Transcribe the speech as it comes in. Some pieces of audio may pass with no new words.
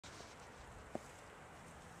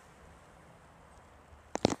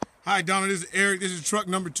Hi, Donna. This is Eric. This is truck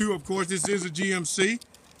number 2. Of course, this is a GMC. I'm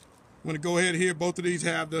going to go ahead here. Both of these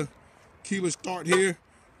have the keyless start here.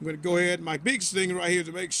 I'm going to go ahead. My biggest thing right here is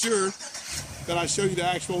to make sure that I show you the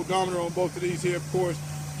actual odometer on both of these here. Of course,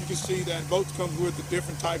 you can see that both comes with the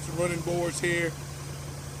different types of running boards here.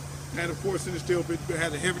 And of course, it still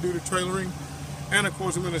has a heavy-duty trailering. And of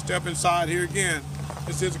course, I'm going to step inside here again.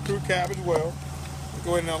 This is a crew cab as well.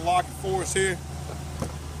 Go ahead and unlock it for us here.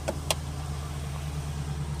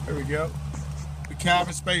 There we go. The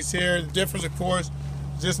cabin space here. The difference, of course,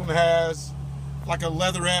 this one has like a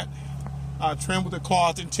leatherette trim with a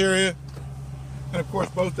cloth interior. And of course,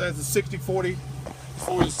 both has the 60/40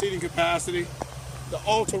 for the seating capacity. The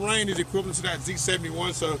all-terrain is equivalent to that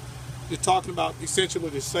Z71, so you're talking about essentially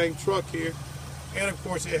the same truck here. And of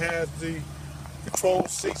course, it has the control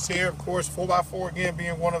seats here. Of course, 4x4 again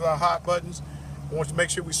being one of the hot buttons. I want to make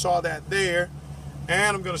sure we saw that there.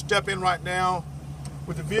 And I'm going to step in right now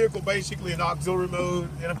with the vehicle basically in auxiliary mode.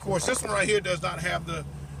 And of course, this one right here does not have the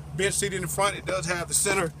bench seat in the front. It does have the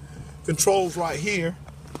center controls right here.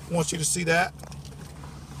 I want you to see that.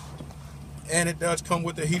 And it does come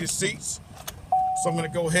with the heated seats. So I'm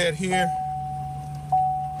going to go ahead here.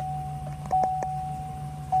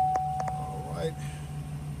 All right.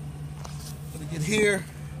 Let me get here.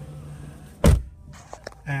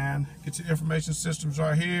 And get your information systems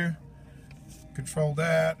right here. Control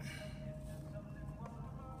that.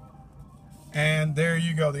 And there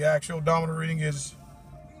you go. The actual odometer reading is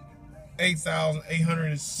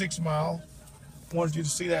 8,806 miles. Wanted you to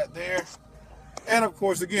see that there. And of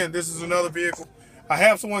course, again, this is another vehicle. I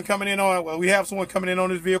have someone coming in on, well, we have someone coming in on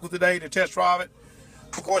this vehicle today to test drive it,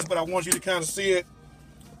 of course, but I want you to kind of see it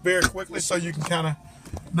very quickly so you can kind of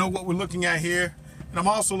know what we're looking at here. And I'm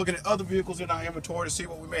also looking at other vehicles in our inventory to see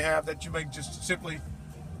what we may have that you may just simply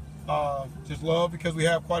just love, because we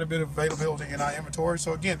have quite a bit of availability in our inventory.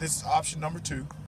 So again, this is option number 2.